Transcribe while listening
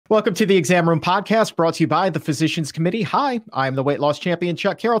Welcome to the Exam Room Podcast, brought to you by the Physicians Committee. Hi, I'm the weight loss champion,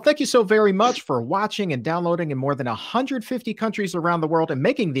 Chuck Carroll. Thank you so very much for watching and downloading in more than 150 countries around the world and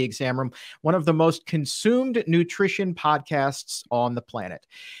making the Exam Room one of the most consumed nutrition podcasts on the planet.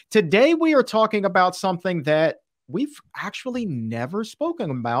 Today, we are talking about something that we've actually never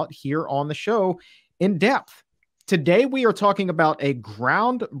spoken about here on the show in depth. Today, we are talking about a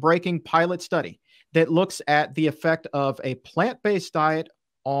groundbreaking pilot study that looks at the effect of a plant-based diet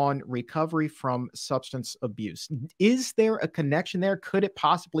on recovery from substance abuse. Is there a connection there? Could it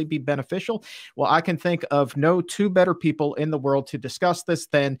possibly be beneficial? Well, I can think of no two better people in the world to discuss this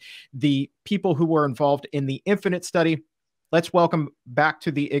than the people who were involved in the Infinite study. Let's welcome back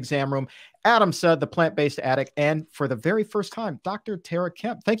to the Exam Room, Adam Sudd, the plant-based addict, and for the very first time, Dr. Tara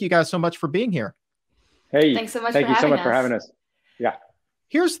Kemp. Thank you guys so much for being here. Hey, thanks so much thank you so much for having us. Yeah.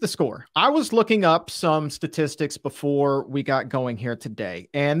 Here's the score. I was looking up some statistics before we got going here today,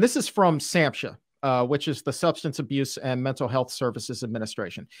 and this is from SAMHSA, which is the Substance Abuse and Mental Health Services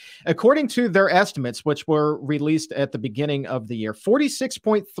Administration. According to their estimates, which were released at the beginning of the year,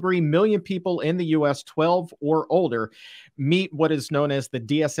 46.3 million people in the U.S. 12 or older meet what is known as the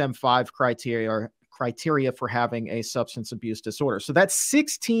DSM-5 criteria for having a substance abuse disorder. So that's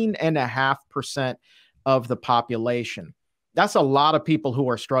 16.5% of the population. That's a lot of people who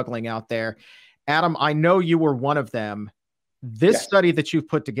are struggling out there. Adam, I know you were one of them. This study that you've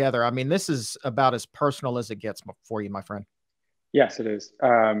put together, I mean, this is about as personal as it gets for you, my friend. Yes, it is.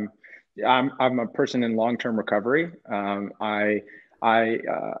 I'm a person in long-term recovery. In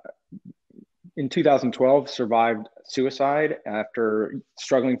 2012, survived suicide after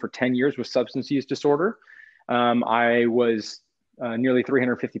struggling for 10 years with substance use disorder. I was nearly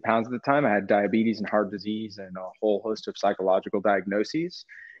 350 pounds at the time. I had diabetes and heart disease and a whole host of psychological diagnoses.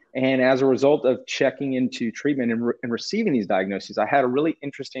 And as a result of checking into treatment and receiving these diagnoses, I had a really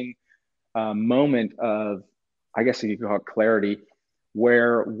interesting moment of, I guess you could call it clarity,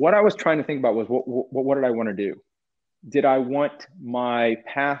 where what I was trying to think about was what did I want to do? Did I want my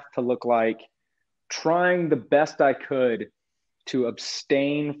path to look like trying the best I could to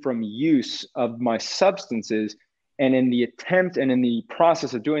abstain from use of my substances, and in the attempt and in the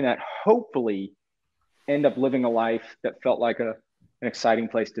process of doing that, hopefully end up living a life that felt like an exciting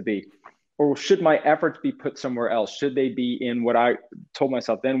place to be? Or should my efforts be put somewhere else? Should they be in what I told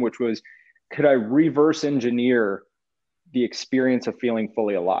myself then, which was, could I reverse engineer the experience of feeling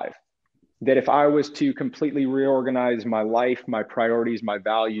fully alive? That if I was to completely reorganize my life, my priorities, my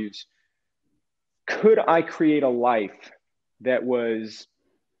values, could I create a life that was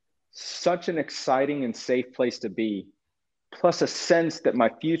such an exciting and safe place to be, plus a sense that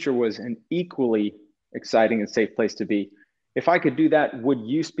my future was an equally exciting and safe place to be? If I could do that, would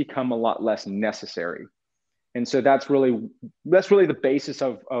use become a lot less necessary? And so that's really the basis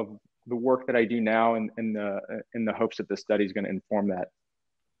of the work that I do now, and in the hopes that this study is going to inform that.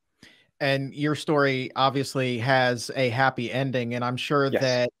 And your story obviously has a happy ending, and I'm sure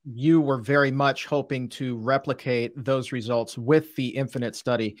that you were very much hoping to replicate those results with the Infinite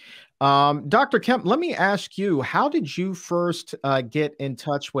study. Dr. Kemp, let me ask you, how did you first get in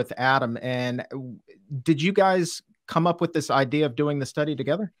touch with Adam, and did you guys come up with this idea of doing the study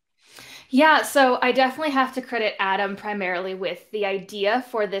together? Yeah, so I definitely have to credit Adam primarily with the idea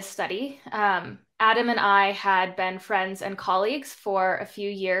for this study. Adam and I had been friends and colleagues for a few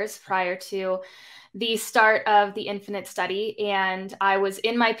years prior to the start of the Infinite study, and I was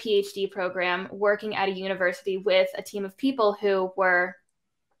in my PhD program working at a university with a team of people who were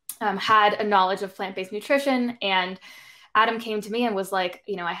had a knowledge of plant-based nutrition. And Adam came to me and was like,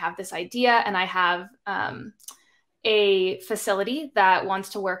 I have this idea, and I have a facility that wants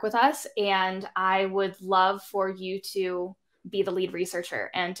to work with us, and I would love for you to be the lead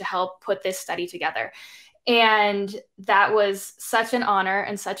researcher and to help put this study together. And that was such an honor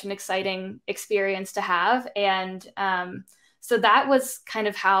and such an exciting experience to have. And so that was kind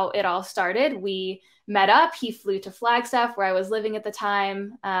of how it all started. We met up. He flew to Flagstaff, where I was living at the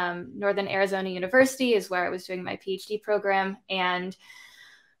time. Northern Arizona University is where I was doing my PhD program. And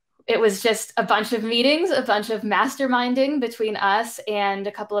it was just a bunch of meetings, a bunch of masterminding between us and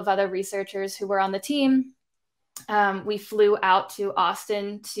a couple of other researchers who were on the team. We flew out to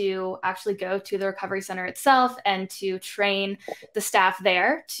Austin to actually go to the recovery center itself and to train the staff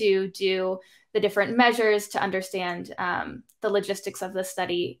there to do the different measures, to understand the logistics of the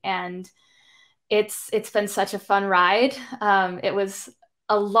study. And it's been such a fun ride. It was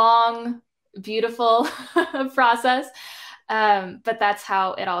a long, beautiful process, but that's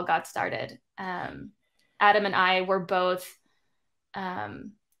how it all got started. Adam and I were both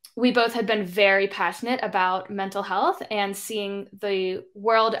we both had been very passionate about mental health and seeing the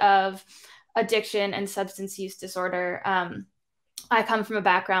world of addiction and substance use disorder. I come from a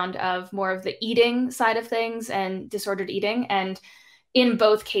background of more of the eating side of things and disordered eating. And in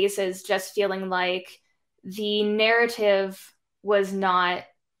both cases, just feeling like the narrative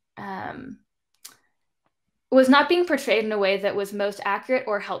um, was not being portrayed in a way that was most accurate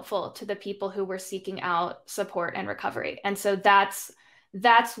or helpful to the people who were seeking out support and recovery. And so that's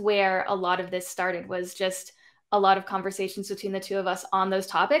where a lot of this started, was just a lot of conversations between the two of us on those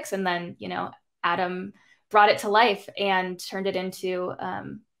topics. And then, Adam brought it to life and turned it into,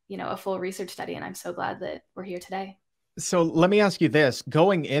 a full research study. And I'm so glad that we're here today. So let me ask you this,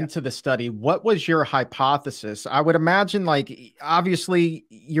 going into the study, what was your hypothesis? I would imagine, like, obviously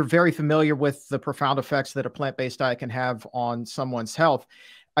you're very familiar with the profound effects that a plant-based diet can have on someone's health.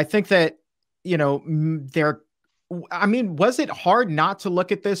 I think that, was it hard not to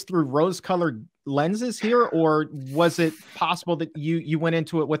look at this through rose-colored lenses here? Or was it possible that you went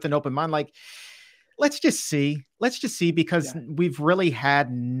into it with an open mind? Like, let's just see, because we've really had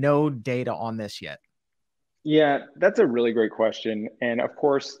no data on this yet. Yeah, that's a really great question. And of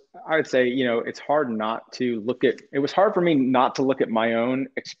course, I would say, it's hard not to look at, it was hard for me not to look at my own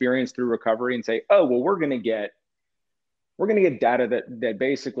experience through recovery and say, oh, well, we're going to get data that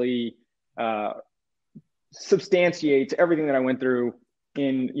basically substantiates everything that I went through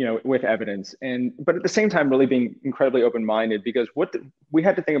with evidence. But at the same time, really being incredibly open-minded, because we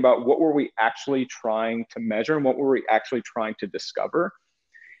had to think about what were we actually trying to measure and what were we actually trying to discover.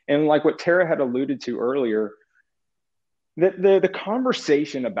 And like what Tara had alluded to earlier, the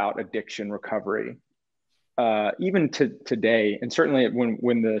conversation about addiction recovery, even to today, and certainly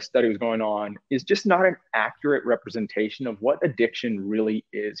when the study was going on, is just not an accurate representation of what addiction really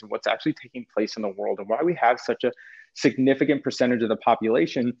is and what's actually taking place in the world, and why we have such a significant percentage of the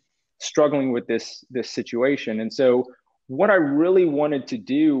population struggling with this situation. And so what I really wanted to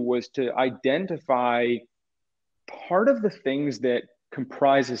do was to identify part of the things that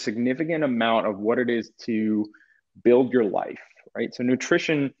comprise a significant amount of what it is to build your life, right? So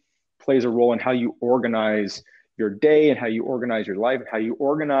nutrition plays a role in how you organize your day and how you organize your life, how you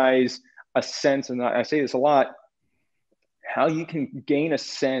organize a sense, and I say this a lot, how you can gain a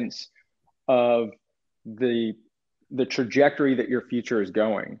sense of the trajectory that your future is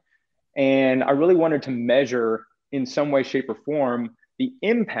going. And I really wanted to measure in some way, shape, or form the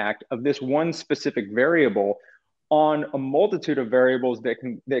impact of this one specific variable on a multitude of variables that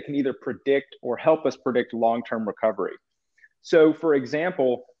can either predict or help us predict long-term recovery. So for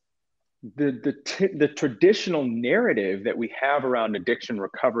example, the traditional narrative that we have around addiction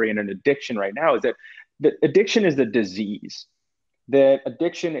recovery and an addiction right now is that addiction is a disease, that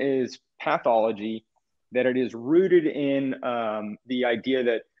addiction is pathology, that it is rooted in the idea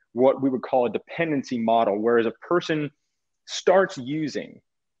that what we would call a dependency model, whereas a person starts using,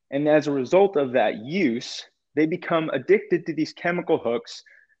 and as a result of that use, they become addicted to these chemical hooks,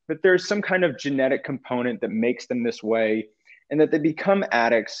 that there's some kind of genetic component that makes them this way, and that they become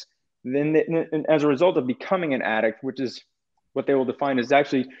addicts. And as a result of becoming an addict, which is what they will define as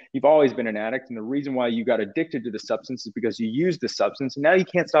actually, you've always been an addict, and the reason why you got addicted to the substance is because you used the substance, and now you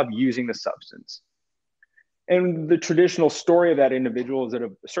can't stop using the substance. And the traditional story of that individual is that at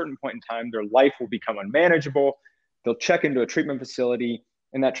a certain point in time, their life will become unmanageable. They'll check into a treatment facility,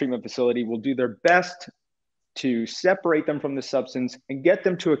 and that treatment facility will do their best to separate them from the substance and get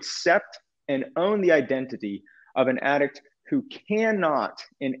them to accept and own the identity of an addict who cannot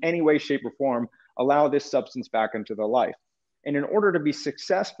in any way, shape, or form allow this substance back into their life. And in order to be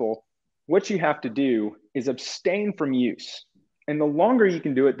successful, what you have to do is abstain from use. And the longer you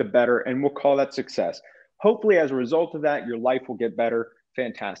can do it, the better, and we'll call that success. Hopefully, as a result of that, your life will get better.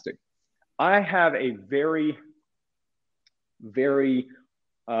 Fantastic. I have a very, very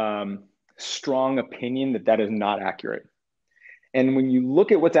strong opinion that is not accurate. And when you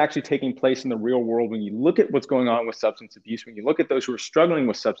look at what's actually taking place in the real world, when you look at what's going on with substance abuse, when you look at those who are struggling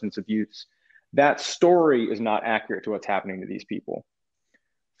with substance abuse, that story is not accurate to what's happening to these people.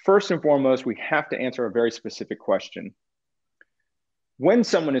 First and foremost, we have to answer a very specific question. When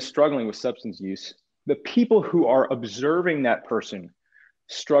someone is struggling with substance use, the people who are observing that person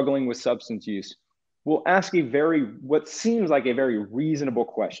struggling with substance use will ask what seems like a very reasonable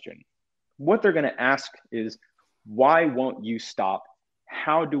question. What they're going to ask is, why won't you stop?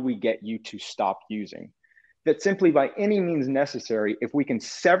 How do we get you to stop using? That simply by any means necessary, if we can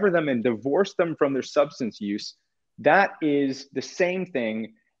sever them and divorce them from their substance use, that is the same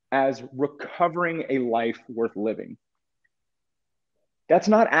thing as recovering a life worth living. That's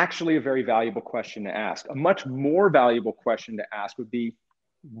not actually a very valuable question to ask. A much more valuable question to ask would be,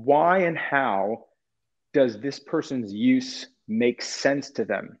 why and how does this person's use make sense to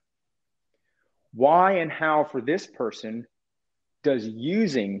them? Why and how for this person does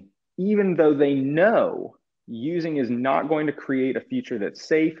using, even though they know using is not going to create a future that's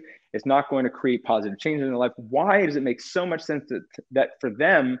safe, it's not going to create positive change in their life, why does it make so much sense that for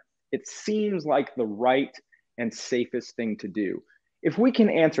them, it seems like the right and safest thing to do? If we can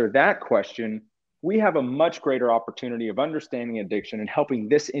answer that question, we have a much greater opportunity of understanding addiction and helping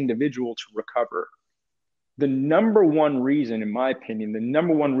this individual to recover. The number one reason, in my opinion, the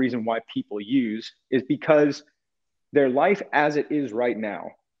number one reason why people use is because their life as it is right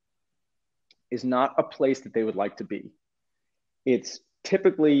now is not a place that they would like to be. It's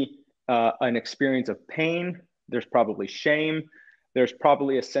typically an experience of pain. There's probably shame. There's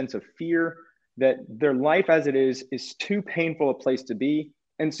probably a sense of fear that their life as it is too painful a place to be.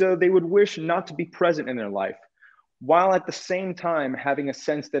 And so they would wish not to be present in their life, while at the same time having a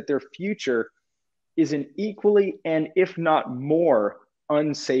sense that their future is an equally, and if not more,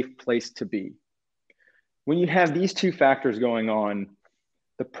 unsafe place to be. When you have these two factors going on,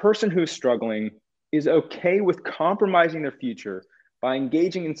 the person who's struggling is okay with compromising their future by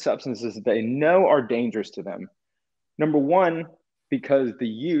engaging in substances that they know are dangerous to them. Number one, because the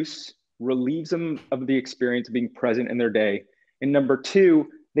use relieves them of the experience of being present in their day. And number two,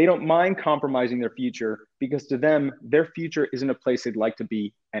 they don't mind compromising their future because to them, their future isn't a place they'd like to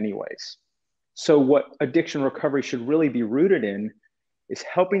be anyways. So what addiction recovery should really be rooted in is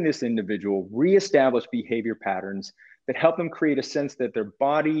helping this individual reestablish behavior patterns that help them create a sense that their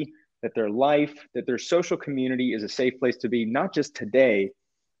body, that their life, that their social community is a safe place to be, not just today,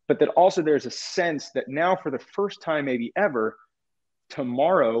 but that also there's a sense that now for the first time maybe ever,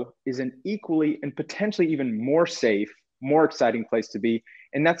 tomorrow is an equally and potentially even more safe, more exciting place to be.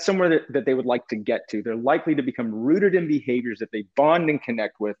 And that's somewhere that they would like to get to. They're likely to become rooted in behaviors that they bond and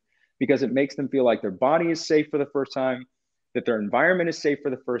connect with because it makes them feel like their body is safe for the first time, that their environment is safe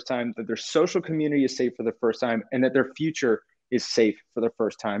for the first time, that their social community is safe for the first time, and that their future is safe for the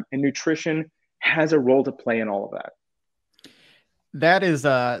first time. And nutrition has a role to play in all of that.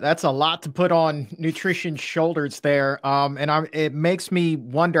 That's a lot to put on nutrition's shoulders there. It makes me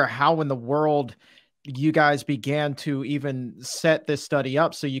wonder how in the world you guys began to even set this study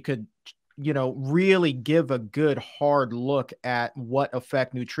up so you could, really give a good hard look at what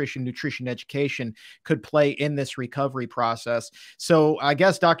effect nutrition education could play in this recovery process. So I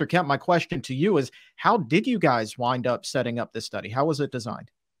guess, Dr. Kemp, my question to you is, how did you guys wind up setting up this study? How was it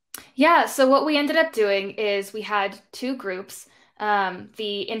designed? Yeah, so what we ended up doing is we had two groups,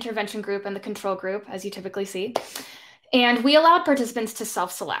 the intervention group and the control group, as you typically see. And we allowed participants to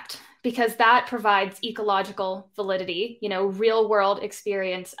self-select because that provides ecological validity, real world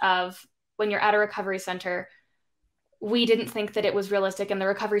experience of when you're at a recovery center. We didn't think that it was realistic, and the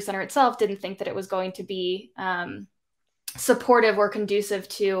recovery center itself didn't think that it was going to be supportive or conducive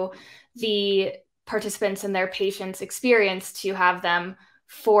to the participants and their patients' experience to have them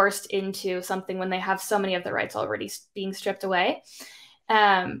forced into something when they have so many of their rights already being stripped away.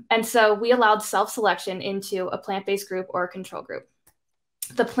 And so we allowed self-selection into a plant-based group or a control group.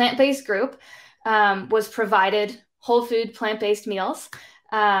 The plant-based group was provided whole food plant-based meals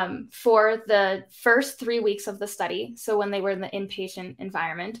for the first 3 weeks of the study. So when they were in the inpatient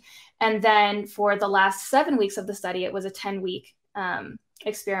environment. And then for the last 7 weeks of the study, it was a 10-week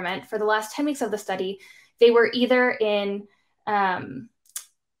experiment. For the last 10 weeks of the study, they were either in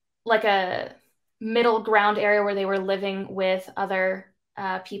like a middle ground area where they were living with other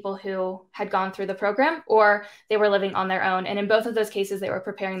people who had gone through the program, or they were living on their own. And in both of those cases, they were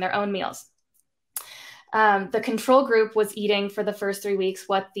preparing their own meals. The control group was eating for the first 3 weeks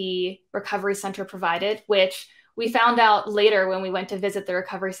what the recovery center provided, which we found out later when we went to visit the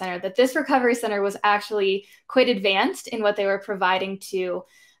recovery center, that this recovery center was actually quite advanced in what they were providing to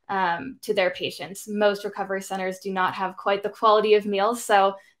their patients. Most recovery centers do not have quite the quality of meals.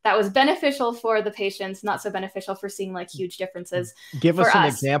 So that was beneficial for the patients, not so beneficial for seeing like huge differences. Give us an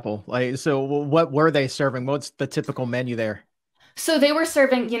example. So what were they serving? What's the typical menu there? So they were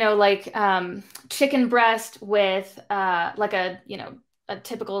serving, chicken breast with like a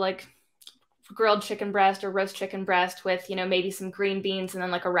typical like grilled chicken breast or roast chicken breast with, maybe some green beans and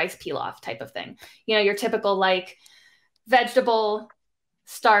then like a rice pilaf type of thing. Your typical like vegetable,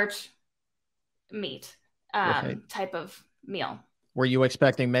 starch, meat type of meal. Were you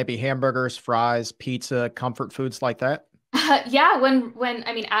expecting maybe hamburgers, fries, pizza, comfort foods like that? Yeah, when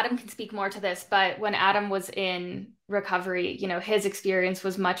I mean, Adam can speak more to this, but when Adam was in recovery, his experience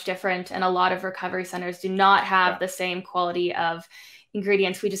was much different, and a lot of recovery centers do not have the same quality of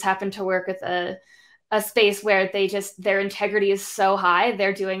ingredients. We just happened to work with a a space where their integrity is so high,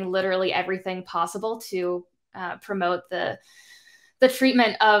 they're doing literally everything possible to promote the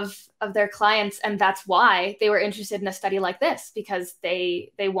treatment of their clients. And that's why they were interested in a study like this, because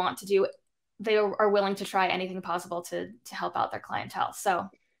they are willing to try anything possible to help out their clientele. So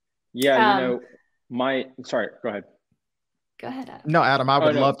yeah, sorry, go ahead. Go ahead, Adam. No, Adam, I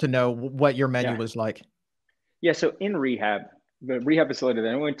would love to know what your menu was like. Yeah, so in rehab, the rehab facility that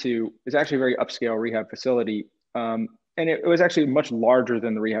I went to is actually a very upscale rehab facility. And it was actually much larger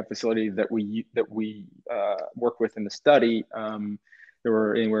than the rehab facility that we work with in the study. There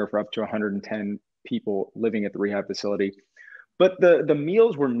were anywhere for up to 110 people living at the rehab facility. But the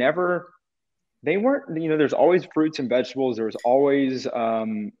meals were never, they weren't, there's always fruits and vegetables. There was always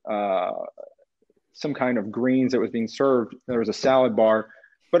some kind of greens that was being served. There was a salad bar.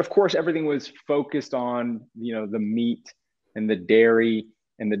 But of course, everything was focused on, the meat and the dairy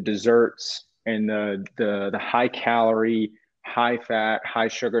and the desserts and the high calorie, high fat, high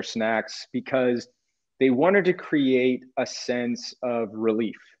sugar snacks, because they wanted to create a sense of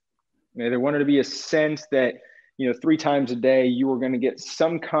relief. There wanted to be a sense that, 3 times a day, you were going to get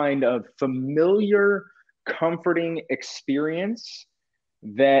some kind of familiar, comforting experience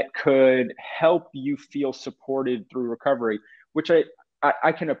that could help you feel supported through recovery, which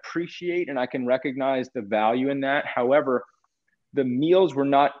I can appreciate and I can recognize the value in that. However, the meals were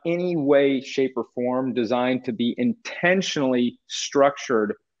not any way, shape, or form designed to be intentionally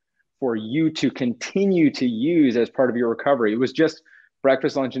structured for you to continue to use as part of your recovery. It was just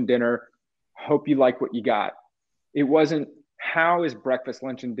breakfast, lunch, and dinner. Hope you like what you got. It wasn't, how is breakfast,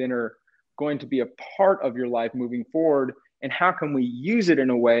 lunch, and dinner going to be a part of your life moving forward? And how can we use it in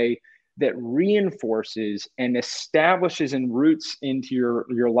a way that reinforces and establishes and roots into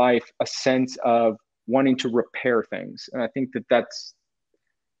your life a sense of wanting to repair things? And I think that's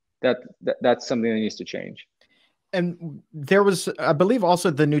something that needs to change. And there was, I believe,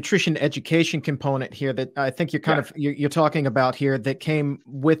 also the nutrition education component here that I think you're talking about here that came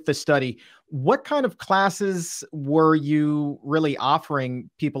with the study. What kind of classes were you really offering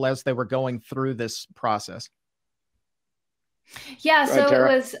people as they were going through this process? Yeah, so it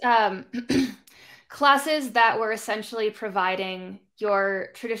was classes that were essentially providing your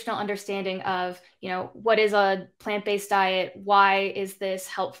traditional understanding of, what is a plant-based diet? Why is this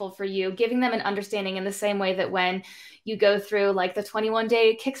helpful for you? Giving them an understanding in the same way that when you go through like the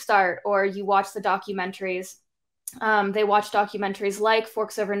 21-day kickstart or you watch the documentaries, they watch documentaries like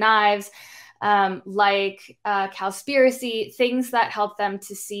Forks Over Knives, like Cowspiracy, things that help them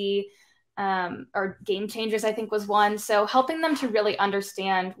to see, or Game Changers, I think was one. So helping them to really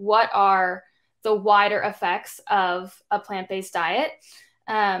understand what are the wider effects of a plant-based diet.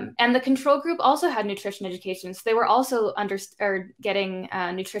 And the control group also had nutrition education. So they were also getting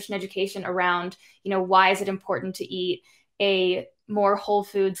nutrition education around, why is it important to eat a more whole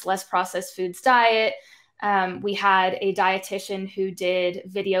foods, less processed foods diet. We had a dietitian who did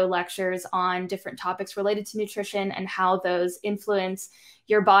video lectures on different topics related to nutrition and how those influence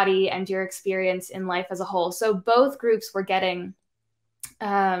your body and your experience in life as a whole. So both groups were getting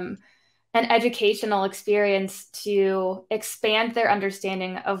an educational experience to expand their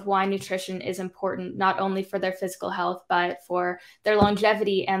understanding of why nutrition is important, not only for their physical health, but for their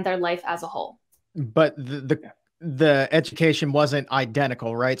longevity and their life as a whole. But the education wasn't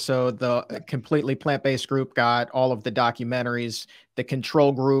identical, right? So the completely plant-based group got all of the documentaries. The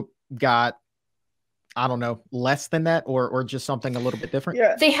control group got, I don't know, less than that, or just something a little bit different?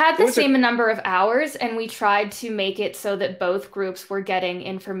 Yeah, they had the same number of hours, and we tried to make it so that both groups were getting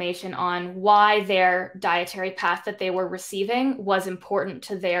information on why their dietary path that they were receiving was important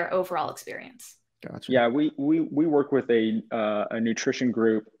to their overall experience. Gotcha. Yeah, we work with a nutrition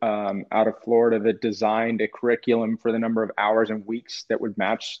group out of Florida that designed a curriculum for the number of hours and weeks that would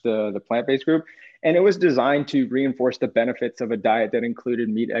match the plant-based group, and it was designed to reinforce the benefits of a diet that included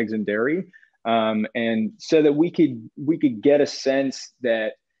meat, eggs, and dairy. And so that we could get a sense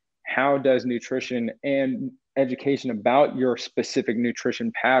that how does nutrition and education about your specific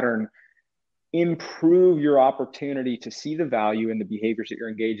nutrition pattern improve your opportunity to see the value in the behaviors that you're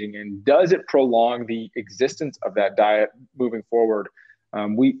engaging in? Does it prolong the existence of that diet moving forward?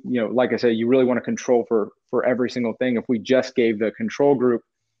 Like I said, you really want to control for every single thing. If we just gave the control group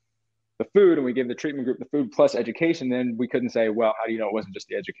the food and we gave the treatment group the food plus education, then we couldn't say, well, how do you know it wasn't just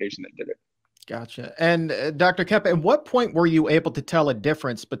the education that did it? Gotcha. And Dr. Kemp, at what point were you able to tell a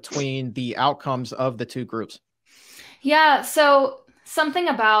difference between the outcomes of the two groups? Yeah, so something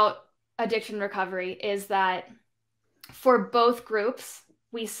about addiction recovery is that for both groups,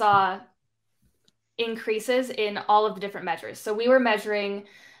 we saw increases in all of the different measures. So we were measuring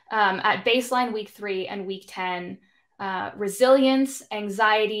at baseline week 3 and week 10, resilience,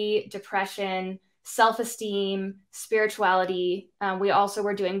 anxiety, depression, self-esteem, spirituality. We also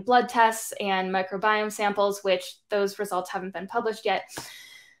were doing blood tests and microbiome samples, which those results haven't been published yet.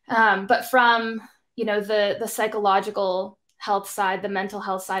 But from, the psychological health side, the mental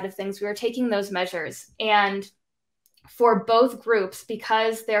health side of things, we were taking those measures. And for both groups,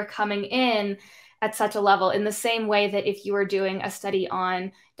 because they're coming in at such a level, in the same way that if you were doing a study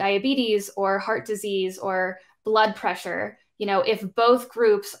on diabetes or heart disease or blood pressure, if both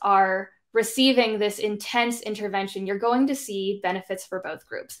groups are receiving this intense intervention, you're going to see benefits for both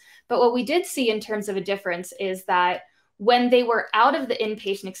groups. But what we did see in terms of a difference is that when they were out of the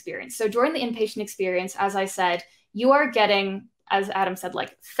inpatient experience, so during the inpatient experience, as I said, you are getting, as Adam said,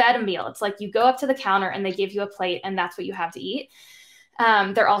 like fed a meal. It's like you go up to the counter and they give you a plate and that's what you have to eat.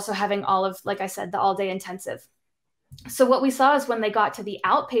 They're also having all of, like I said, the all-day intensive. So what we saw is when they got to the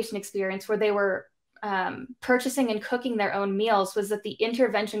outpatient experience where they were purchasing and cooking their own meals, was that the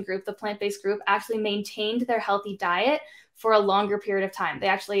intervention group, the plant-based group, actually maintained their healthy diet for a longer period of time. They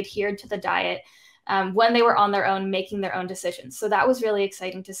actually adhered to the diet when they were on their own, making their own decisions. So that was really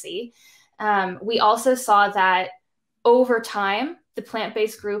exciting to see. We also saw that over time, the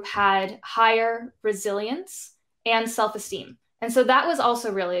plant-based group had higher resilience and self-esteem. And so that was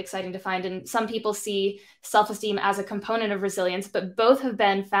also really exciting to find. And some people see self-esteem as a component of resilience, but both have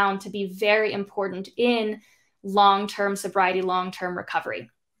been found to be very important in long-term sobriety, long-term recovery.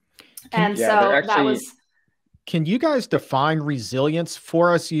 And so that was... Can you guys define resilience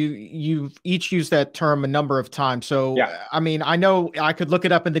for us? You've each used that term a number of times. So, yeah. I mean, I know I could look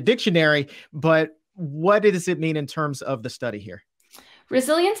it up in the dictionary, but what does it mean in terms of the study here?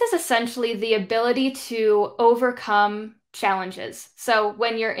 Resilience is essentially the ability to overcome challenges. So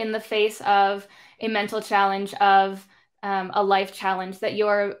when you're in the face of a mental challenge, of a life challenge, that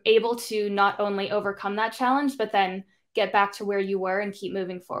you're able to not only overcome that challenge, but then get back to where you were and keep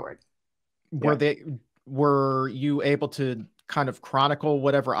moving forward. Were you able to kind of chronicle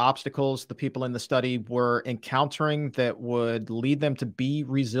whatever obstacles the people in the study were encountering that would lead them to be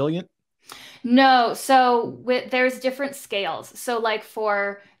resilient? No. So there's different scales. So like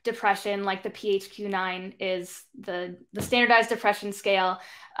for depression, like the PHQ-9 is the standardized depression scale.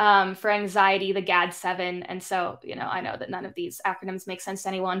 For anxiety, the GAD-7. And so, I know that none of these acronyms make sense to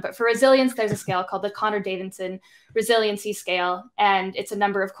anyone, but for resilience, there's a scale called the Connor-Davidson Resiliency Scale. And it's a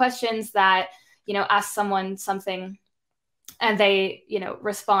number of questions that, ask someone something and they,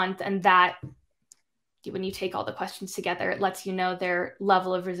 respond. And that, when you take all the questions together, it lets you know their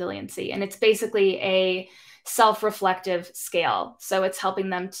level of resiliency. And it's basically a self-reflective scale. So it's helping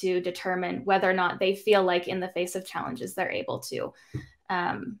them to determine whether or not they feel like in the face of challenges, they're able to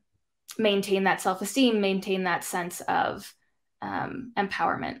maintain that self-esteem, maintain that sense of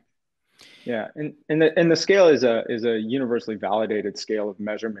empowerment. Yeah, and the scale is a universally validated scale of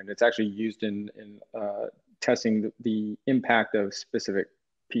measurement. It's actually used in testing the impact of specific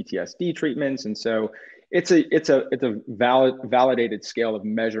PTSD treatments, and so it's a validated scale of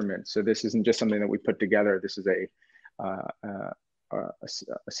measurement. So this isn't just something that we put together. This is a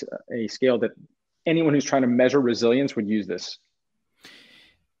scale that anyone who's trying to measure resilience would use this.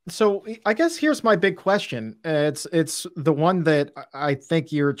 So I guess here's my big question. It's the one that I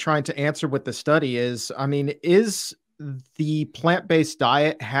think you're trying to answer with the study is, I mean, is the plant-based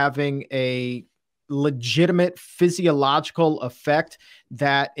diet having a legitimate physiological effect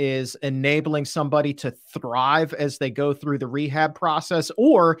that is enabling somebody to thrive as they go through the rehab process?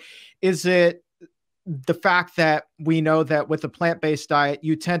 Or is it the fact that we know that with the plant-based diet,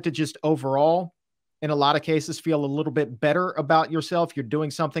 you tend to just overall, in a lot of cases, feel a little bit better about yourself? You're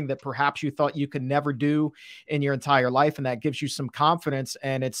doing something that perhaps you thought you could never do in your entire life, and that gives you some confidence,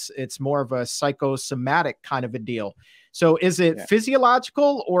 and it's more of a psychosomatic kind of a deal. So is it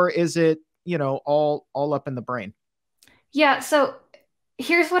physiological, or is it, all up in the brain? Yeah, so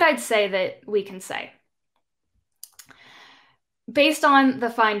here's what I'd say that we can say. Based on the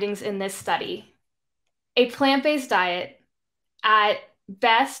findings in this study, a plant-based diet at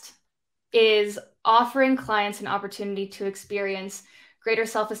best is offering clients an opportunity to experience greater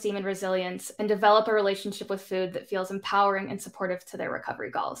self-esteem and resilience and develop a relationship with food that feels empowering and supportive to their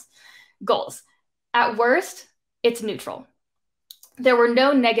recovery goals. At worst, it's neutral. There were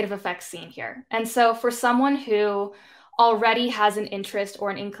no negative effects seen here. And so for someone who already has an interest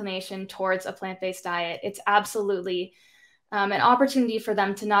or an inclination towards a plant-based diet, it's absolutely an opportunity for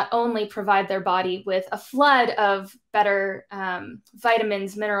them to not only provide their body with a flood of better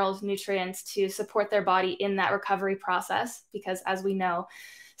vitamins, minerals, nutrients to support their body in that recovery process, because as we know,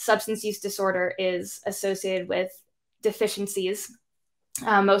 substance use disorder is associated with deficiencies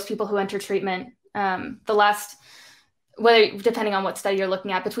Most people who enter treatment, whether depending on what study you're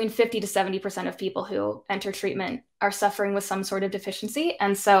looking at, between 50 to 70% of people who enter treatment are suffering with some sort of deficiency.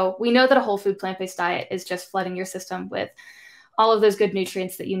 And so we know that a whole food plant-based diet is just flooding your system with all of those good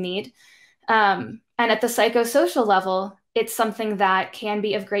nutrients that you need. And at the psychosocial level, it's something that can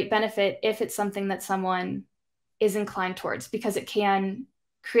be of great benefit if it's something that someone is inclined towards, because it can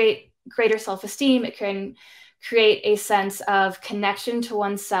create greater self-esteem. It can create a sense of connection to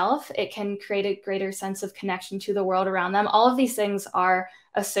oneself. It can create a greater sense of connection to the world around them. All of these things are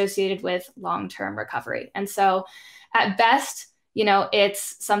associated with long-term recovery. And so at best,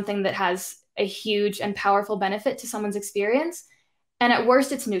 it's something that has a huge and powerful benefit to someone's experience. And at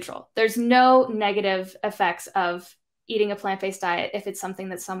worst, it's neutral. There's no negative effects of eating a plant-based diet if it's something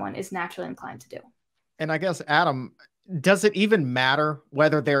that someone is naturally inclined to do. And I guess, Adam, does it even matter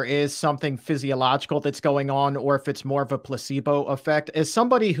whether there is something physiological that's going on or if it's more of a placebo effect? As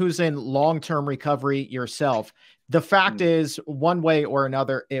somebody who's in long-term recovery yourself, the fact is one way or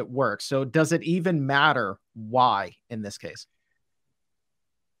another, it works. So does it even matter why in this case?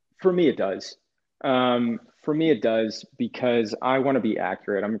 For me, it does. For me, it does because I want to be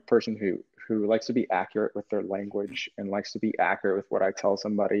accurate. I'm a person who likes to be accurate with their language and likes to be accurate with what I tell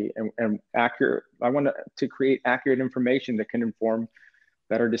somebody, and accurate. I want to create accurate information that can inform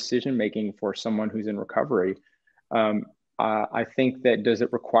better decision making for someone who's in recovery. I think that, does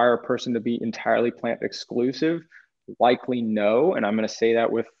it require a person to be entirely plant exclusive? Likely no. And I'm going to say that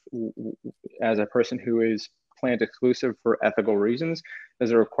as a person who is plant exclusive for ethical reasons.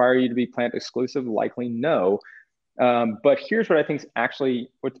 Does it require you to be plant exclusive? Likely no. But here's what I think is actually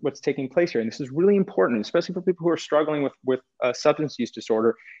what's taking place here, and this is really important, especially for people who are struggling with substance use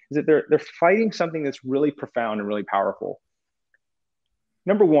disorder, is that they're fighting something that's really profound and really powerful.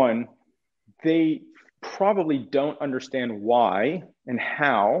 Number one, they probably don't understand why and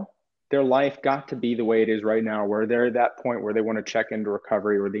how their life got to be the way it is right now, where they're at that point where they want to check into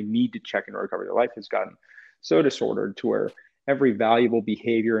recovery, or they need to check into recovery. Their life has gotten so disordered to where every valuable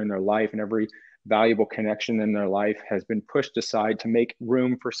behavior in their life and every valuable connection in their life has been pushed aside to make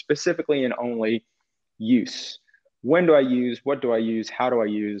room for specifically and only use. When do I use? What do I use? How do I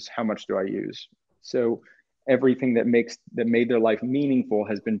use? How much do I use? So everything that made their life meaningful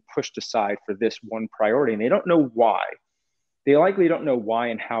has been pushed aside for this one priority, and they don't know why. They likely don't know why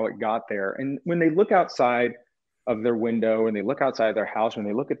and how it got there. And when they look outside of their window and they look outside their house, when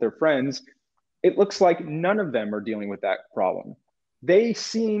they look at their friends, it looks like none of them are dealing with that problem. They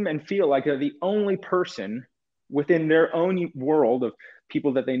seem and feel like they're the only person within their own world of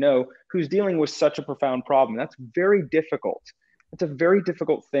people that they know who's dealing with such a profound problem. That's very difficult. It's a very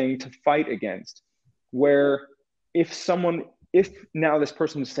difficult thing to fight against, where if now this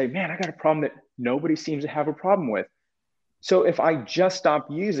person would say, man, I got a problem that nobody seems to have a problem with. So if I just stop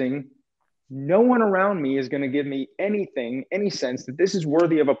using, no one around me is going to give me any sense that this is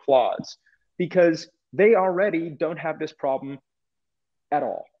worthy of applause, because they already don't have this problem at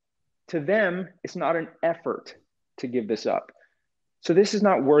all. To them, it's not an effort to give this up. So this is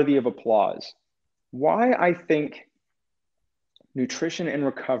not worthy of applause. Why I think nutrition and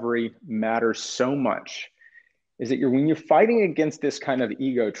recovery matters so much is that when you're fighting against this kind of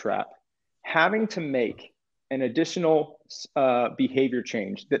ego trap, having to make an additional behavior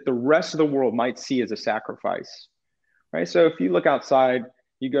change that the rest of the world might see as a sacrifice, right? So if you look outside,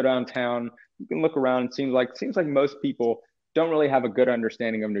 you go downtown, you can look around, it seems like most people don't really have a good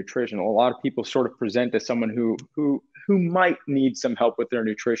understanding of nutrition. A lot of people sort of present as someone who might need some help with their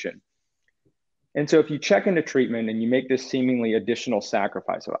nutrition. And so if you check into treatment and you make this seemingly additional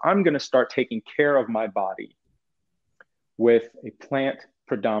sacrifice, so I'm going to start taking care of my body with a plant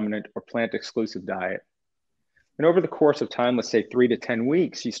predominant or plant exclusive diet. And over the course of time, let's say 3 to 10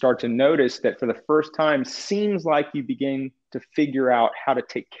 weeks, you start to notice that for the first time, seems like you begin to figure out how to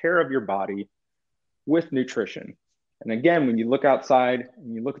take care of your body with nutrition. And again, when you look outside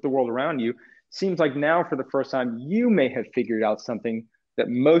and you look at the world around you, seems like now for the first time, you may have figured out something that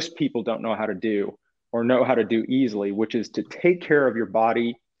most people don't know how to do or know how to do easily, which is to take care of your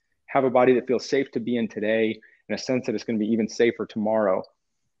body, have a body that feels safe to be in today, in a sense that it's going to be even safer tomorrow.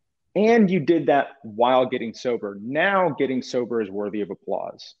 And you did that while getting sober. Now getting sober is worthy of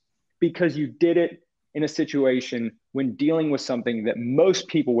applause because you did it in a situation when dealing with something that most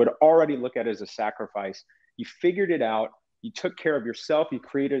people would already look at as a sacrifice. You figured it out. You took care of yourself. You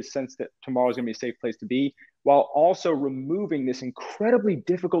created a sense that tomorrow is going to be a safe place to be, while also removing this incredibly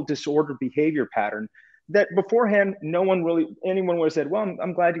difficult disordered behavior pattern that beforehand, anyone would have said, well,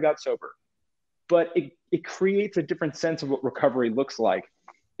 I'm glad you got sober. But it creates a different sense of what recovery looks like.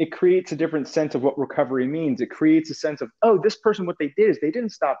 it creates a different sense of what recovery means. It creates a sense of, oh, this person, what they did is they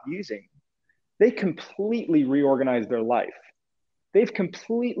didn't stop using. They completely reorganized their life. They've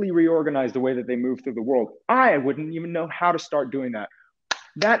completely reorganized the way that they move through the world. I wouldn't even know how to start doing that.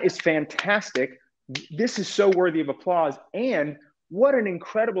 That is fantastic. This is so worthy of applause. And what an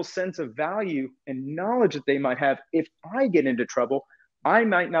incredible sense of value and knowledge that they might have. If I get into trouble, I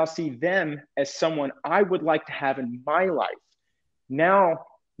might now see them as someone I would like to have in my life. Now,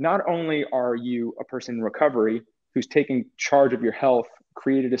 not only are you a person in recovery who's taking charge of your health,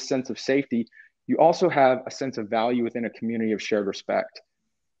 created a sense of safety, you also have a sense of value within a community of shared respect.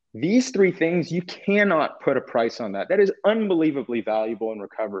 These three things, you cannot put a price on that. That is unbelievably valuable in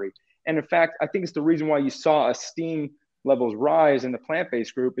recovery. And in fact, I think it's the reason why you saw esteem levels rise in the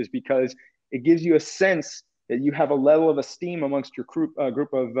plant-based group, is because it gives you a sense that you have a level of esteem amongst your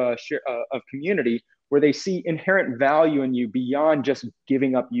group of community, where they see inherent value in you beyond just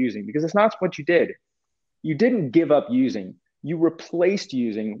giving up using, because it's not what you did. You didn't give up using. You replaced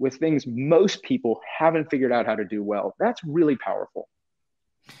using with things most people haven't figured out how to do well. That's really powerful.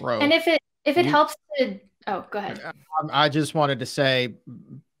 Bro, and if it helps to, oh, go ahead. I just wanted to say,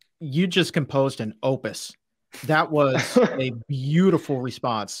 you just composed an opus. That was a beautiful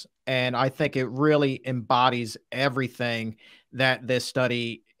response. And I think it really embodies everything that this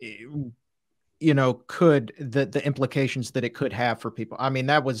study, you know, could, the implications that it could have for people. I mean,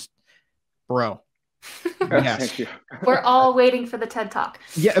 that was, bro. Yes. Thank you. We're all waiting for the TED Talk.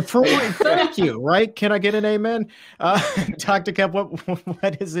 Yeah, thank you. Right? Can I get an amen? Dr. Kemp,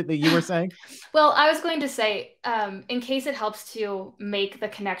 what is it that you were saying? Well, I was going to say, in case it helps to make the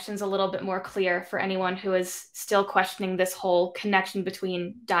connections a little bit more clear for anyone who is still questioning this whole connection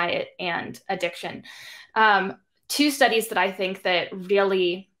between diet and addiction. Two studies that I think that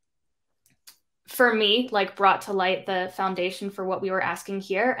really, for me, like brought to light the foundation for what we were asking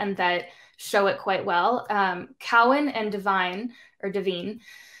here, and that show it quite well. Cowan and Devine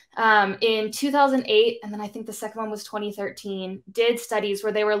in 2008, and then I think the second one was 2013, did studies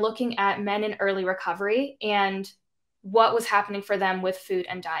where they were looking at men in early recovery and what was happening for them with food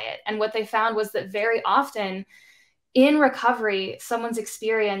and diet. And what they found was that very often in recovery, someone's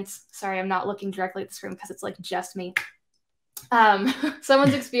experience, sorry, I'm not looking directly at the screen because it's like just me.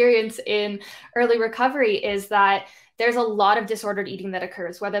 Someone's experience in early recovery is that there's a lot of disordered eating that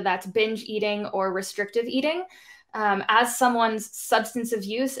occurs, whether that's binge eating or restrictive eating. As someone's substance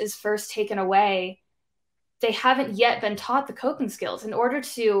abuse is first taken away, they haven't yet been taught the coping skills. In order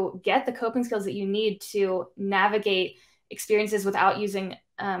to get the coping skills that you need to navigate experiences without using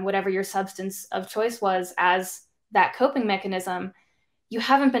whatever your substance of choice was as that coping mechanism, you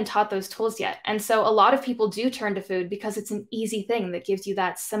haven't been taught those tools yet. And so a lot of people do turn to food because it's an easy thing that gives you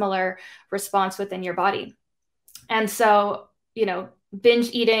that similar response within your body. And so, you know, binge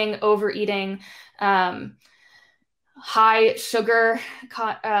eating, overeating, high sugar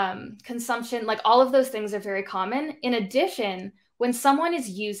consumption, like all of those things are very common. In addition, when someone is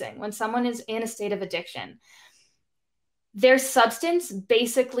using, when someone is in a state of addiction, their substance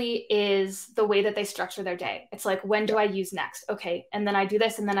basically is the way that they structure their day. It's like, when do I use next? Okay. And then I do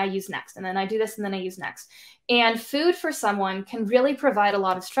this and then I use next. And then I do this and then I use next. And food for someone can really provide a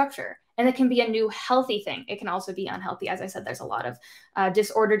lot of structure. And it can be a new healthy thing. It can also be unhealthy. As I said, there's a lot of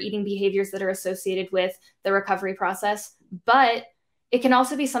disordered eating behaviors that are associated with the recovery process. But it can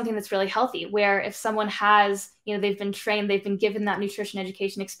also be something that's really healthy, where if someone has, you know, they've been trained, they've been given that nutrition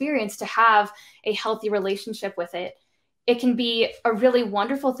education experience to have a healthy relationship with it, it can be a really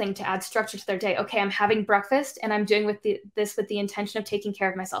wonderful thing to add structure to their day. Okay, I'm having breakfast and I'm doing this with the intention of taking care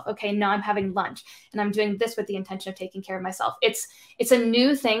of myself. Okay, now I'm having lunch and I'm doing this with the intention of taking care of myself. It's a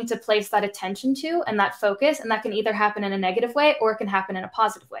new thing to place that attention to and that focus, and that can either happen in a negative way or it can happen in a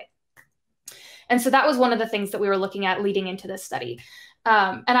positive way. And so that was one of the things that we were looking at leading into this study.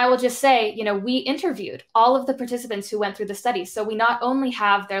 And I will just say, you know, we interviewed all of the participants who went through the study. So we not only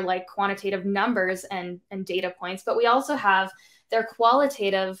have their like quantitative numbers and data points, but we also have their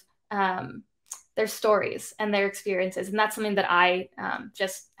qualitative, their stories and their experiences. And that's something that I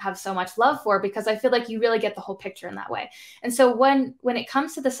just have so much love for, because I feel like you really get the whole picture in that way. And so when it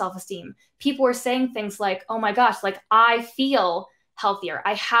comes to the self-esteem, people were saying things like, oh my gosh, like I feel healthier.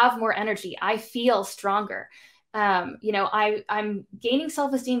 I have more energy. I feel stronger. You know, I'm gaining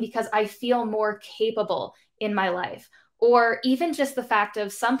self-esteem because I feel more capable in my life. Or even just the fact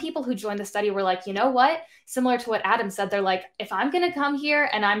of some people who joined the study were like, you know what, similar to what Adam said, they're like, if I'm going to come here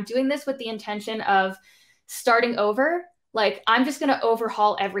and I'm doing this with the intention of starting over, Like, I'm just going to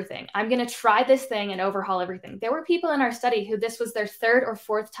overhaul everything. I'm going to try this thing and overhaul everything. There were people in our study who this was their third or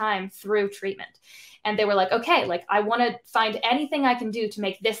fourth time through treatment. And they were like, okay, like I want to find anything I can do to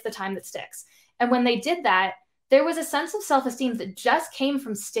make this the time that sticks. And when they did that, there was a sense of self-esteem that just came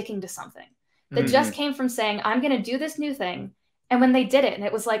from sticking to something, that just came from saying, I'm going to do this new thing. And when they did it, and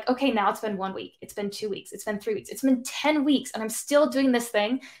it was like, okay, now it's been 1 week, it's been 2 weeks, it's been 3 weeks, it's been 10 weeks, and I'm still doing this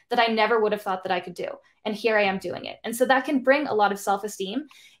thing that I never would have thought that I could do. And here I am doing it. And so that can bring a lot of self-esteem,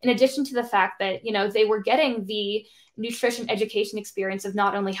 in addition to the fact that, you know, they were getting the nutrition education experience of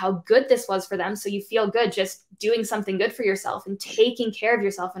not only how good this was for them, so you feel good just doing something good for yourself and taking care of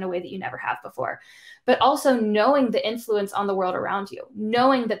yourself in a way that you never have before, but also knowing the influence on the world around you,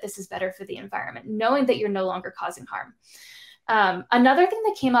 knowing that this is better for the environment, knowing that you're no longer causing harm. Another thing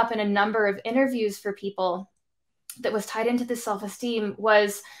that came up in a number of interviews for people that was tied into this self-esteem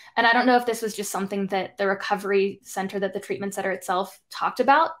was, and I don't know if this was just something that the recovery center, that the treatment center itself talked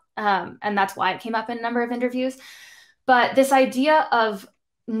about, and that's why it came up in a number of interviews, but this idea of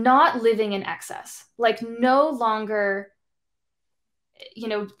not living in excess, like no longer, you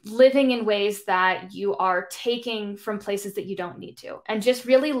know, living in ways that you are taking from places that you don't need to, and just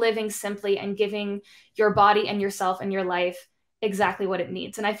really living simply and giving your body and yourself and your life exactly what it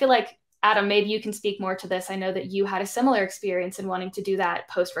needs. And I feel like, Adam, maybe you can speak more to this. I know that you had a similar experience in wanting to do that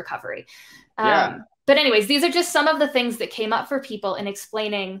post-recovery. But anyways, these are just some of the things that came up for people in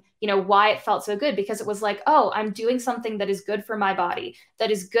explaining, you know, why it felt so good, because it was like, oh, I'm doing something that is good for my body,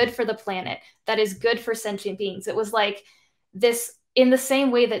 that is good for the planet, that is good for sentient beings. It was like this, in the same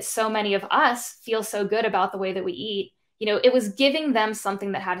way that so many of us feel so good about the way that we eat, you know, it was giving them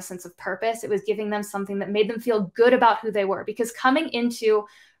something that had a sense of purpose. It was giving them something that made them feel good about who they were, because coming into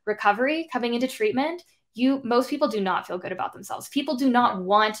recovery, coming into treatment, most people do not feel good about themselves. People do not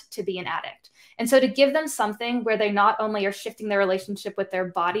want to be an addict. And so to give them something where they not only are shifting their relationship with their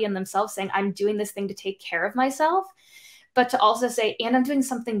body and themselves, saying, I'm doing this thing to take care of myself, but to also say, and I'm doing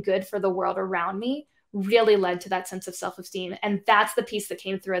something good for the world around me, really led to that sense of self-esteem. And that's the piece that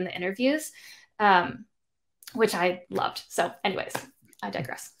came through in the interviews, which I loved. So anyways, I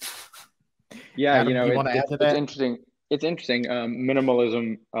digress. Yeah, Adam, you know, you want to add to that? it's interesting. It's interesting.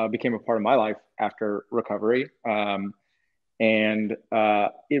 Minimalism became a part of my life after recovery. And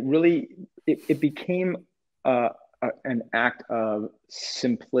it became an act of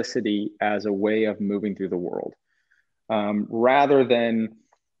simplicity as a way of moving through the world. Rather than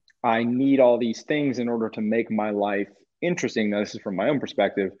I need all these things in order to make my life interesting. Now, this is from my own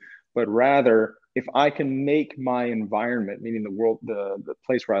perspective, but rather if I can make my environment, meaning the world, the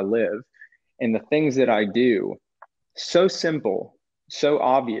place where I live, and the things that I do so simple, so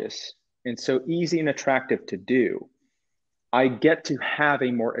obvious, and so easy and attractive to do, I get to have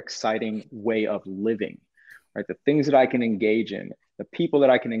a more exciting way of living, right? The things that I can engage in, the people that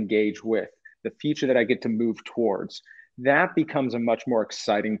I can engage with, the future that I get to move towards, that becomes a much more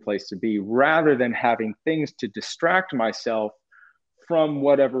exciting place to be, rather than having things to distract myself from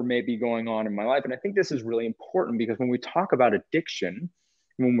whatever may be going on in my life. And I think this is really important, because when we talk about addiction,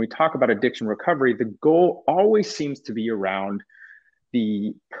 when we talk about addiction recovery, the goal always seems to be around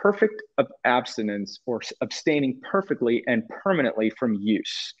the perfect abstinence, or abstaining perfectly and permanently from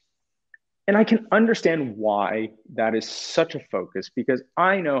use. And I can understand why that is such a focus, because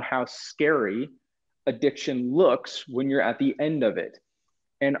I know how scary addiction looks when you're at the end of it.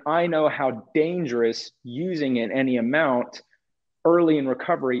 And I know how dangerous using it any amount early in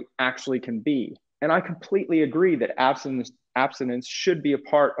recovery actually can be. And I completely agree that abstinence should be a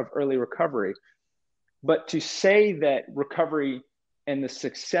part of early recovery. But to say that recovery and the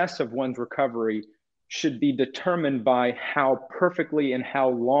success of one's recovery should be determined by how perfectly and how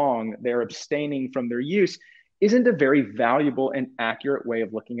long they're abstaining from their use isn't a very valuable and accurate way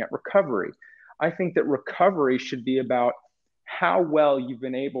of looking at recovery. I think that recovery should be about how well you've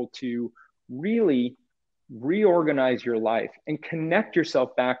been able to really reorganize your life and connect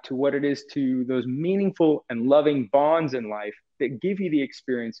yourself back to what it is, to those meaningful and loving bonds in life that give you the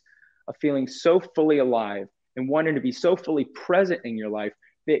experience of feeling so fully alive and wanting to be so fully present in your life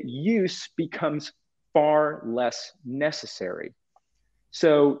that use becomes far less necessary.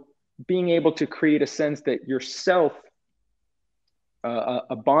 So being able to create a sense that yourself,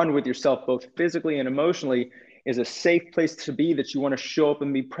 a bond with yourself, both physically and emotionally, is a safe place to be, that you want to show up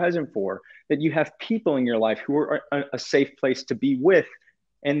and be present for, that you have people in your life who are a safe place to be with,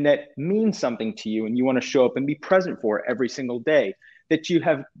 and that mean something to you and you want to show up and be present for every single day, that you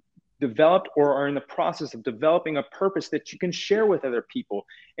have developed or are in the process of developing a purpose that you can share with other people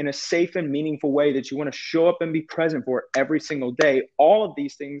in a safe and meaningful way, that you want to show up and be present for every single day. All of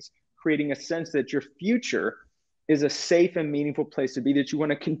these things creating a sense that your future is a safe and meaningful place to be, that you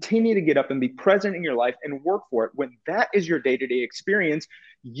want to continue to get up and be present in your life and work for it. When that is your day-to-day experience,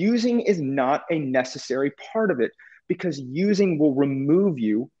 using is not a necessary part of it, because using will remove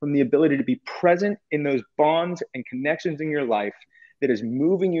you from the ability to be present in those bonds and connections in your life that is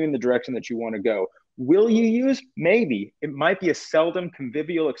moving you in the direction that you want to go. Will you use? Maybe. It might be a seldom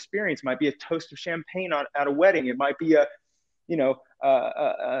convivial experience. It might be a toast of champagne at a wedding. It might be a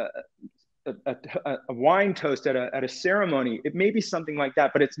wine toast at a ceremony. It may be something like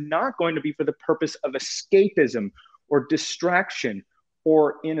that, but it's not going to be for the purpose of escapism or distraction,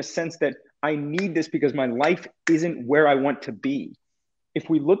 or in a sense that I need this because my life isn't where I want to be. If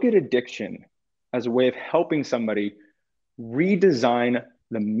we look at addiction as a way of helping somebody redesign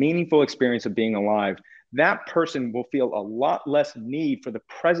the meaningful experience of being alive, that person will feel a lot less need for the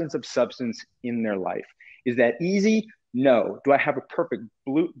presence of substance in their life. Is that easy? No. Do I have a perfect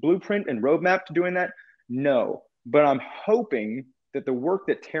blueprint and roadmap to doing that? No. But I'm hoping that the work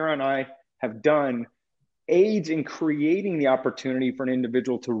that Tara and I have done aids in creating the opportunity for an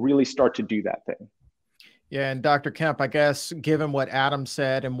individual to really start to do that thing. Yeah, and Dr. Kemp, I guess, given what Adam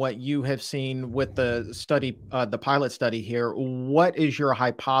said and what you have seen with the study, the pilot study here, what is your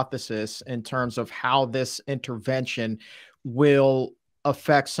hypothesis in terms of how this intervention will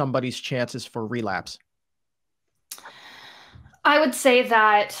affect somebody's chances for relapse? I would say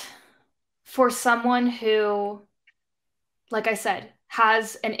that for someone who, like I said,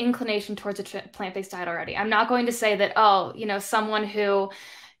 has an inclination towards a plant-based diet already, I'm not going to say that, oh, someone who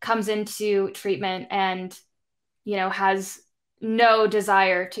comes into treatment and, has no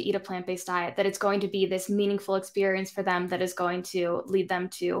desire to eat a plant-based diet, that it's going to be this meaningful experience for them that is going to lead them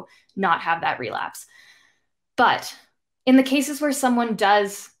to not have that relapse. But in the cases where someone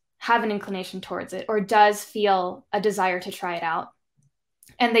does have an inclination towards it or does feel a desire to try it out,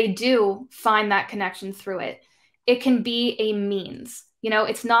 and they do find that connection through it, it can be a means.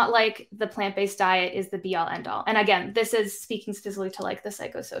 It's not like the plant-based diet is the be-all end-all. And again, this is speaking specifically to like the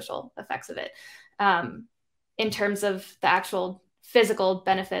psychosocial effects of it. In terms of the actual physical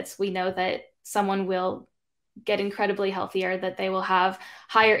benefits, we know that someone will get incredibly healthier, that they will have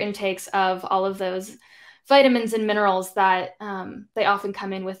higher intakes of all of those vitamins and minerals that they often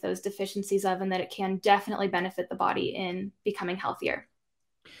come in with those deficiencies of, and that it can definitely benefit the body in becoming healthier.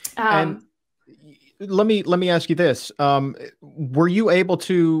 And let me ask you this. Were you able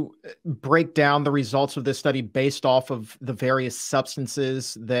to break down the results of this study based off of the various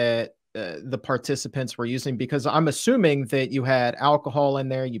substances that the participants were using? Because I'm assuming that you had alcohol in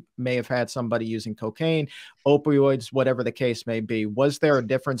there. You may have had somebody using cocaine, opioids, whatever the case may be. Was there a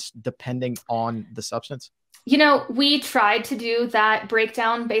difference depending on the substance? We tried to do that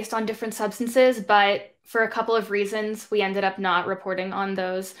breakdown based on different substances, but for a couple of reasons, we ended up not reporting on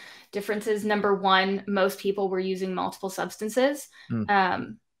those differences. Number one, most people were using multiple substances.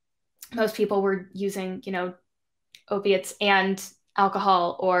 Most people were using, opiates and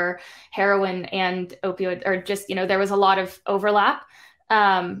alcohol, or heroin and opioid, or just, there was a lot of overlap.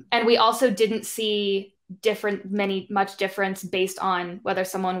 And we also didn't see much difference based on whether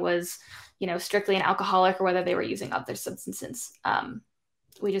someone was, strictly an alcoholic or whether they were using other substances.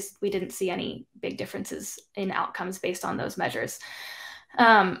 We didn't see any big differences in outcomes based on those measures.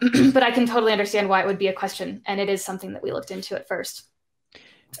 But I can totally understand why it would be a question. And it is something that we looked into at first.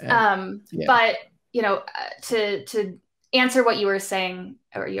 But, to answer what you were saying,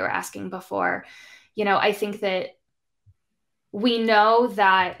 or you were asking before, I think that we know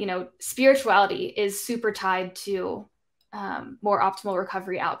that, spirituality is super tied to more optimal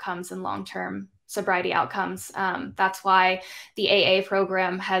recovery outcomes and long-term sobriety outcomes. That's why the AA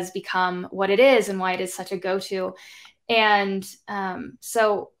program has become what it is and why it is such a go-to. And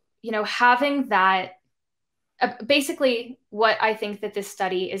so, having that, basically what I think that this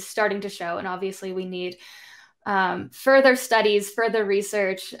study is starting to show, and obviously we need further studies, further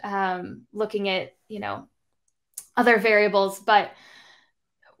research, looking at, other variables. But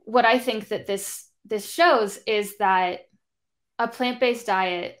what I think that this shows is that a plant-based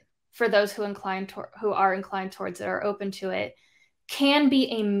diet, for those who are inclined towards it or open to it, can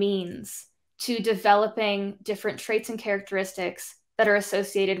be a means to developing different traits and characteristics that are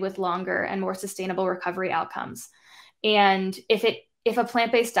associated with longer and more sustainable recovery outcomes. And if a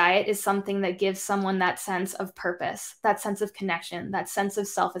plant-based diet is something that gives someone that sense of purpose, that sense of connection, that sense of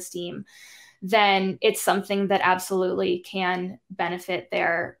self-esteem, then it's something that absolutely can benefit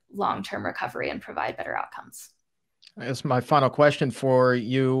their long-term recovery and provide better outcomes. As my final question for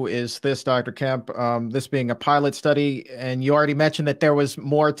you is this, Dr. Kemp, this being a pilot study, and you already mentioned that there was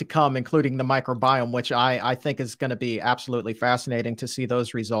more to come, including the microbiome, which I think is going to be absolutely fascinating to see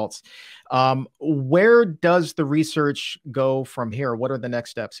those results. Where does the research go from here? What are the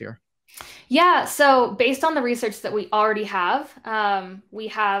next steps here? Yeah, so based on the research that we already have, we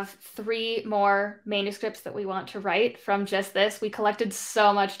have 3 more manuscripts that we want to write from just this. We collected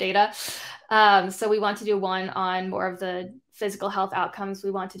so much data. So we want to do one on more of the physical health outcomes.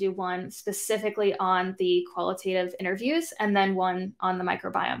 We want to do one specifically on the qualitative interviews, and then one on the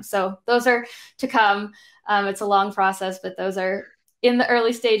microbiome. So those are to come. It's a long process, but those are in the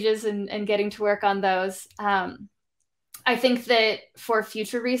early stages and getting to work on those. I think that for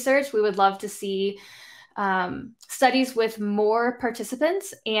future research, we would love to see studies with more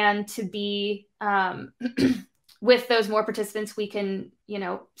participants, and to be with those more participants, we can,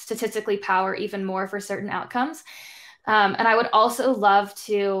 statistically power even more for certain outcomes. And I would also love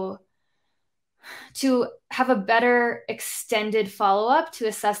to have a better extended follow-up to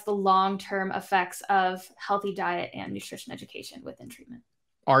assess the long-term effects of healthy diet and nutrition education within treatment.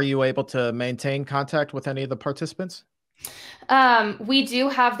 Are you able to maintain contact with any of the participants? We do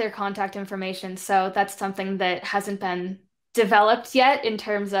have their contact information, so that's something that hasn't been developed yet in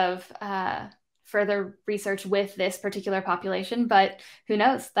terms of further research with this particular population, but who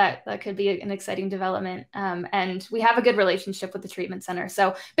knows, that could be an exciting development. And we have a good relationship with the treatment center.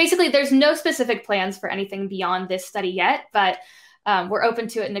 So basically there's no specific plans for anything beyond this study yet, but we're open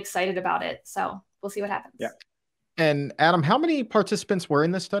to it and excited about it. So we'll see what happens. Yeah. And Adam, how many participants were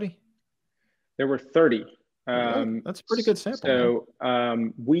in this study? There were 30. That's a pretty good sample.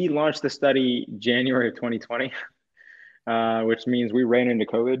 So we launched the study January of 2020, which means we ran into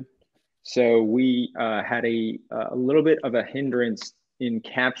COVID. So we had a little bit of a hindrance in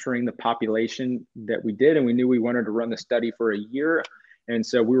capturing the population that we did, and we knew we wanted to run the study for a year. And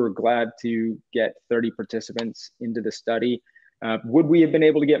so we were glad to get 30 participants into the study. Would we have been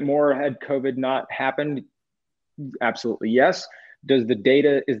able to get more had COVID not happened? Absolutely, yes. Is the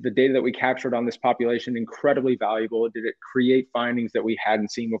data that we captured on this population incredibly valuable? Did it create findings that we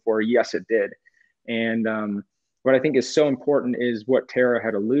hadn't seen before? Yes, it did. And what I think is so important is what Tara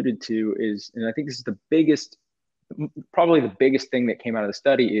had alluded to is, and I think this is probably the biggest thing that came out of the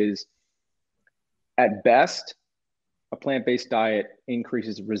study is, at best, a plant-based diet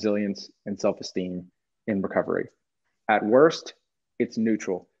increases resilience and self-esteem in recovery. At worst, it's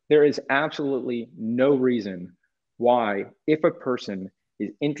neutral. There is absolutely no reason why, if a person is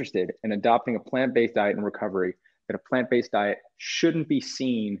interested in adopting a plant-based diet in recovery, that a plant-based diet shouldn't be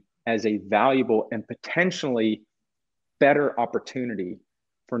seen as a valuable and potentially better opportunity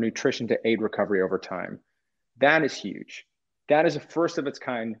for nutrition to aid recovery over time. That is huge. That is a first of its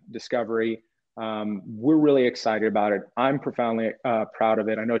kind discovery. We're really excited about it. I'm profoundly proud of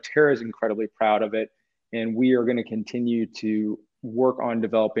it. I know Tara is incredibly proud of it. And we are going to continue to work on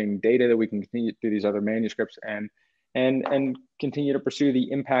developing data that we can continue through these other manuscripts and continue to pursue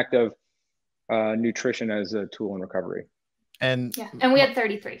the impact of nutrition as a tool in recovery. And we had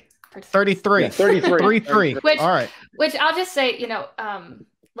 33. 33. Yeah, 33. All right. Which I'll just say,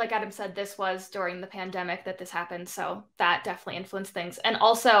 like Adam said, this was during the pandemic that this happened. So that definitely influenced things. And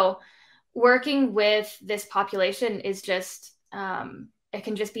also working with this population is just, it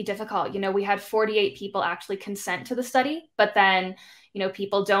can just be difficult. We had 48 people actually consent to the study, but then,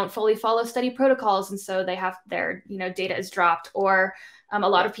 people don't fully follow study protocols. And so they have their, data is dropped, or a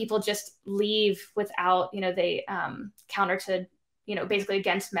lot of people just leave without, they counter to, basically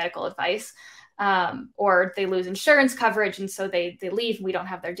against medical advice, or they lose insurance coverage. And so they leave and we don't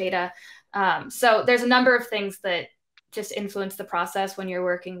have their data. So there's a number of things that just influence the process when you're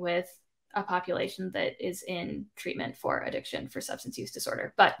working with a population that is in treatment for addiction for substance use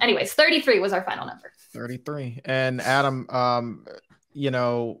disorder. But anyways, 33 was our final number. 33. And Adam,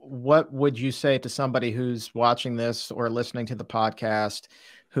 what would you say to somebody who's watching this or listening to the podcast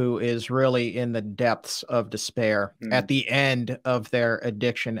who is really in the depths of despair at the end of their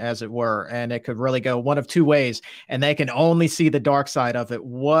addiction, as it were, and it could really go one of two ways, and they can only see the dark side of it?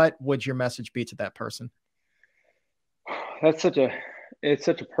 What would your message be to that person? It's such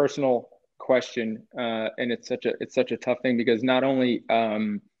a personal question, and it's such a tough thing, because not only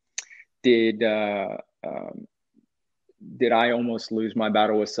did I almost lose my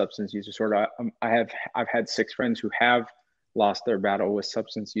battle with substance use disorder, I've had 6 friends who have lost their battle with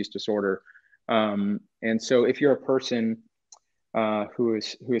substance use disorder, and so if you're a person who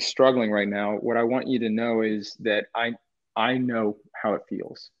is struggling right now, what I want you to know is that I know how it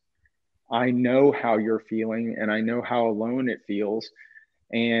feels. I know how you're feeling, and I know how alone it feels.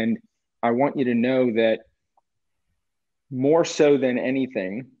 And I want you to know that more so than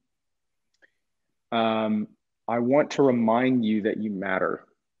anything, I want to remind you that you matter.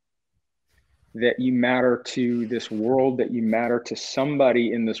 That you matter to this world, that you matter to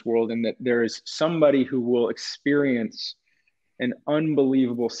somebody in this world, and that there is somebody who will experience an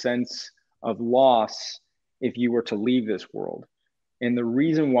unbelievable sense of loss if you were to leave this world. And the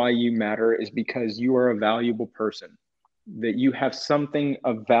reason why you matter is because you are a valuable person, that you have something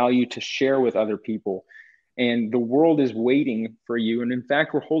of value to share with other people. And the world is waiting for you. And in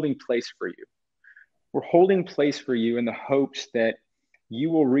fact, we're holding place for you. We're holding place for you in the hopes that you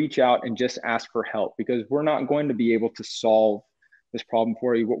will reach out and just ask for help, because we're not going to be able to solve this problem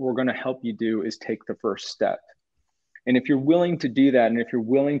for you. What we're going to help you do is take the first step. And if you're willing to do that, and if you're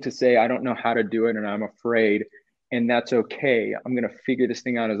willing to say, I don't know how to do it and I'm afraid, and that's okay, I'm going to figure this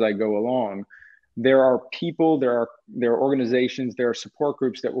thing out as I go along. There are people, there are organizations, there are support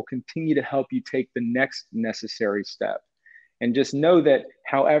groups that will continue to help you take the next necessary step. And just know that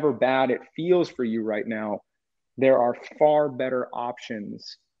however bad it feels for you right now, there are far better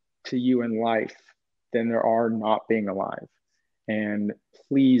options to you in life than there are not being alive. And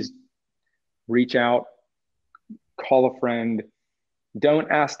please reach out, call a friend. Don't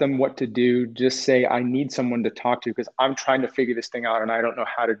ask them what to do. Just say, I need someone to talk to because I'm trying to figure this thing out and I don't know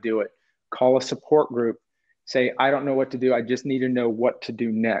how to do it. Call a support group. Say, I don't know what to do. I just need to know what to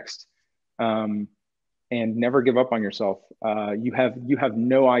do next. And never give up on yourself. You have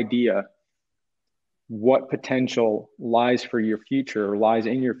no idea what potential lies for your future or lies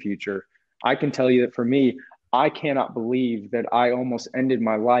in your future. I can tell you that for me, I cannot believe that I almost ended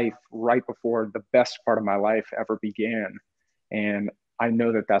my life right before the best part of my life ever began. And I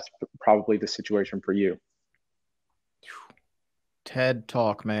know that that's probably the situation for you. TED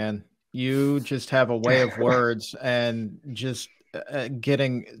Talk, man. You just have a way of words and just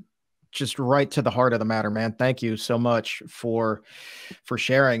getting just right to the heart of the matter, man. Thank you so much for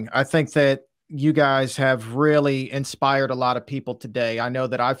sharing. I think that you guys have really inspired a lot of people today. I know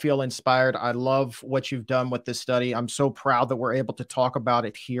that I feel inspired. I love what you've done with this study. I'm so proud that we're able to talk about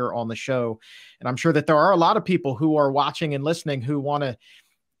it here on the show. And I'm sure that there are a lot of people who are watching and listening who want to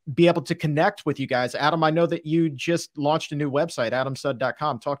be able to connect with you guys. Adam, I know that you just launched a new website,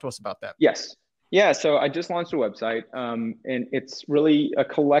 adamsud.com. Talk to us about that. Yes. Yeah. So I just launched a website, and it's really a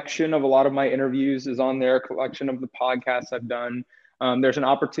collection of a lot of my interviews is on there, a collection of the podcasts I've done. There's an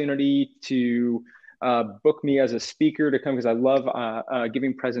opportunity to book me as a speaker to come, because I love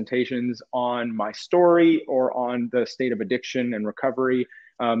giving presentations on my story or on the state of addiction and recovery.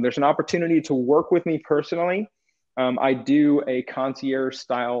 There's an opportunity to work with me personally. I do a concierge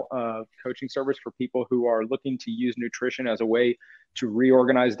style coaching service for people who are looking to use nutrition as a way to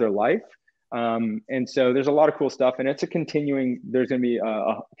reorganize their life. And so there's a lot of cool stuff, and there's going to be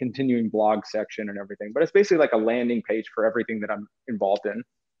a continuing blog section and everything, but it's basically like a landing page for everything that I'm involved in.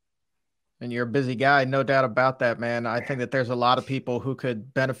 And you're a busy guy, no doubt about that, man. I think that there's a lot of people who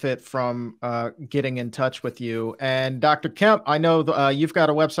could benefit from getting in touch with you. And Dr. Kemp, I know you've got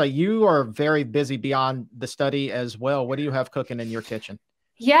a website. You are very busy beyond the study as well. What do you have cooking in your kitchen?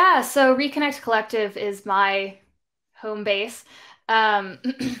 Yeah, so Reconnect Collective is my home base.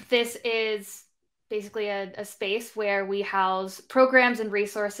 This is basically a space where we house programs and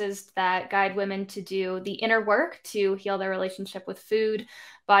resources that guide women to do the inner work to heal their relationship with food,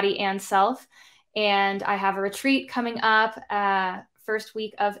 body, and self. And I have a retreat coming up first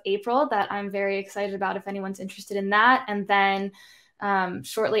week of April that I'm very excited about if anyone's interested in that. And then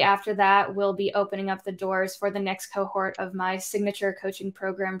shortly after that, we'll be opening up the doors for the next cohort of my signature coaching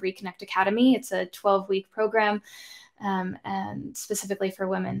program, Reconnect Academy. It's a 12-week program. And specifically for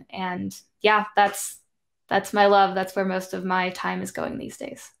women. And yeah, that's my love. That's where most of my time is going these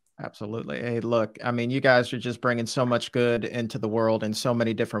days. Absolutely. Hey, look, I mean, you guys are just bringing so much good into the world in so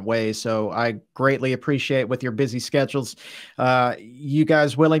many different ways. So I greatly appreciate with your busy schedules, you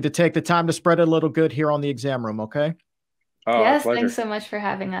guys willing to take the time to spread a little good here on the exam room. Okay. Oh, yes. Thanks so much for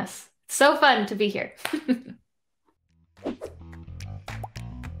having us. So fun to be here.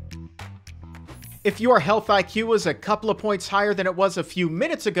 If your health IQ was a couple of points higher than it was a few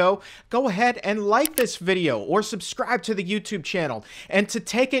minutes ago, go ahead and like this video or subscribe to the YouTube channel. And to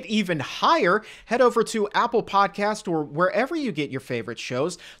take it even higher, head over to Apple Podcast or wherever you get your favorite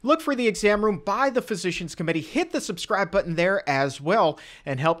shows. Look for The Exam Room by the Physicians Committee. Hit the subscribe button there as well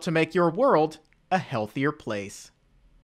and help to make your world a healthier place.